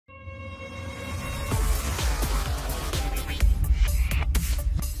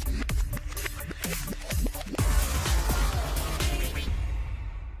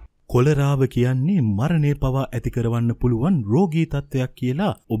කොලරාව කියන්නේ මරණය පවා ඇති කරවන්න පුළුවන් රෝගී තත්ත්වයක් කියලා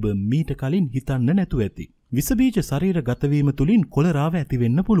ඔබ මීට කලින් හිතන්න නැතුව ඇති. විසබීජ ශරීරගත වීම තුලින් කොලරාව ඇති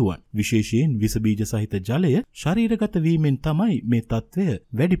වෙන්න පුළුවන්. විශේෂයෙන් විසබීජ සහිත ජලය ශරීරගත වීමෙන් තමයි මේ තත්ත්වය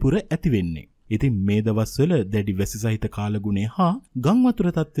වැඩිපුර ඇති වෙන්නේ. ඉතින් මේ දවස්වල දැඩි වැසි සහිත කාලගුණය හා ගම්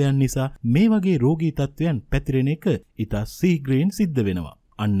වතුර තත්ත්වයන් නිසා මේ වගේ රෝගී තත්ත්වයන් පැතිරෙන එක ඉතා ශීඝ්‍රයෙන් සිද්ධ වෙනවා.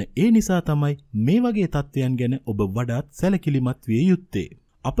 අන්න ඒ නිසා තමයි මේ වගේ තත්ත්වයන් ගැන ඔබ වඩාත් සැලකිලිමත් විය යුත්තේ.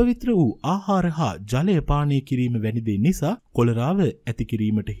 අපවිත්‍ර වූ ආහාර හා ජලය පානය කිරීම වැනි දේ නිසා කොලරාව ඇති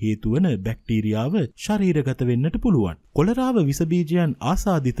කිරීමට හේතු වන බැක්ටීරියාව ශරීරගත වෙන්නට පුළුවන්. කොලරාව විස බීජයන්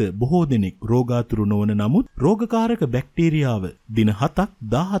ආසාදිත බොහෝ දෙනෙක් රෝගාතුරු නොවන නමුත් රෝගකාරක බැක්ටීරියාව දින 7ක්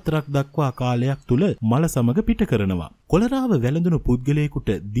 14ක් දක්වා කාලයක් තුල මල සමග පිට කරනවා. කොලරාව වැළඳුණු පුද්ගලයෙකුට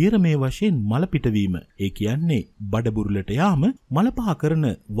දියරමේ වශයෙන් මල පිටවීම, ඒ කියන්නේ බඩ බුරුලට යාම, මල පහ කරන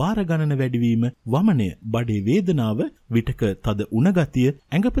වාර ගණන වැඩිවීම, වමනය, බඩේ වේදනාව, විටක තද උණ ගතිය,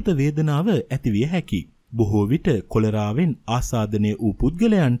 ඇඟපත වේදනාව ඇතිවිය හැකියි. බොහෝ විට කොලරාවෙන් ආසාදනය වූ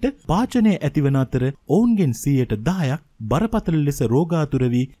පුද්ගලයන්ට පාචනය ඇතිවන අතර ඔවුන්ගෙන් 10%ක් බරපතල ලෙස රෝගාතුර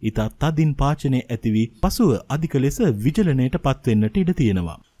වී ඉතා තදින් පාචනය ඇති වී පසුව අධික ලෙස විචලනයට පත්වෙන්නට ඉඩ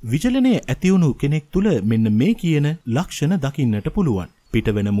තියෙනවා. විචලනය ඇතිවුණු කෙනෙක් තුළ මෙන්න මේ කියන ලක්ෂණ දකින්නට පුළුවන්.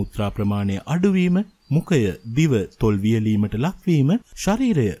 පිටවෙන මුත්‍රා ප්‍රමාණය අඩුවීම, මුඛය, දිව තොල් වියලීමට ලක්වීම,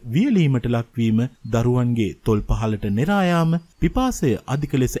 ශරීරය වියලීමට ලක්වීම, දරුවන්ගේ තොල් පහළට නෙරා යාම, පිපාසය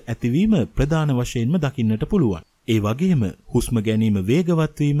අධික ලෙස ඇතිවීම ප්‍රධාන වශයෙන්ම දකින්නට පුළුවන්. ඒ වගේම හුස්ම ගැනීම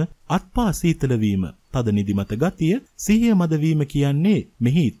වේගවත් වීම, අත්පා සීතල වීම, තද නිදිමත ගතිය, සිහිය මද වීම කියන්නේ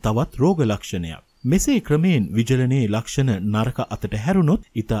මෙහි තවත් රෝග ලක්ෂණයක්. මෙසේ ක්‍රමයෙන් විචලනයේ ලක්ෂණ නරක අතට හැරුණොත්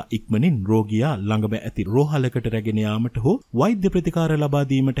ඉතා ඉක්මනින් රෝගියා ළඟම ඇති රෝහලකට රැගෙන යාමට හෝ වෛද්‍ය ප්‍රතිකාර ලබා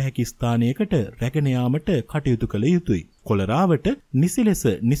දීමට හැකි ස්ථානයකට රැගෙන යාමට කටයුතු කළ යුතුයි. කොලරාවට නිසි ලෙස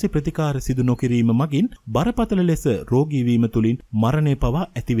නිසි ප්‍රතිකාර සිදු නොකිරීම මගින් බරපතල ලෙස රෝගී වීම තුලින් මරණය පවා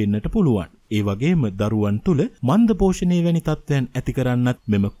ඇති වෙන්නට පුළුවන්. ඒ වගේම දරුවන් තුල මන්ද පෝෂණය වැනි තත්ත්වයන් ඇති කරන්නත්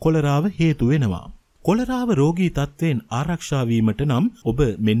මෙම කොලරාව හේතු වෙනවා. කොලරාව රෝගී තත්ත්වයෙන් ආරක්ෂා වීමට නම් ඔබ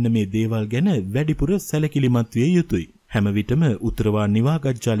මෙන්න මේ දේවල් ගැන වැඩිපුර සැලකිලිමත් විය යුතුයි. හැම විටම උතරවා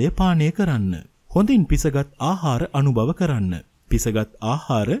නිවාගත් ජලය පානය කරන්න. හොඳින් පිසගත් ආහාර අනුභව කරන්න. පිසගත්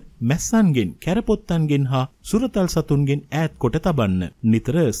ආහාර මැස්සන්ගෙන්, කැරපොත්තන්ගෙන් හා සුරතල් සතුන්ගෙන් ඈත් කොට තබන්න.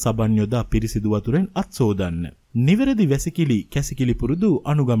 නිතර සබන් යොදා පිරිසිදු වතුරෙන් අත් සෝදන්න. නිවැරදි වැසිකිලි, කැසිකිලි පුරුදු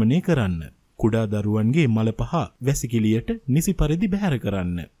අනුගමනය කරන්න. කුඩා දරුවන්ගේ මල පහ වැසිකිළියට නිසි පරිදි බැහැර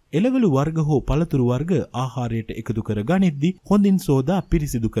කරන්න. එළවලු වර්ග හෝ පළතුරු වර්ග ආහාරයට එකතු කර ගනිද්දී හොඳින් සෝදා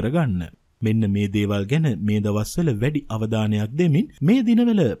පිරිසිදු කරගන්න. මෙන්න මේ දේවල් ගැන මේ දවස්වල වැඩි අවධානයක් දෙමින් මේ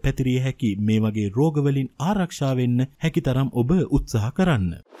දිනවල පැතිරිය හැකි මේ වගේ රෝගවලින් ආරක්ෂා වෙන්න හැකිතරම් ඔබ උත්සාහ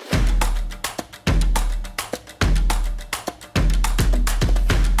කරන්න.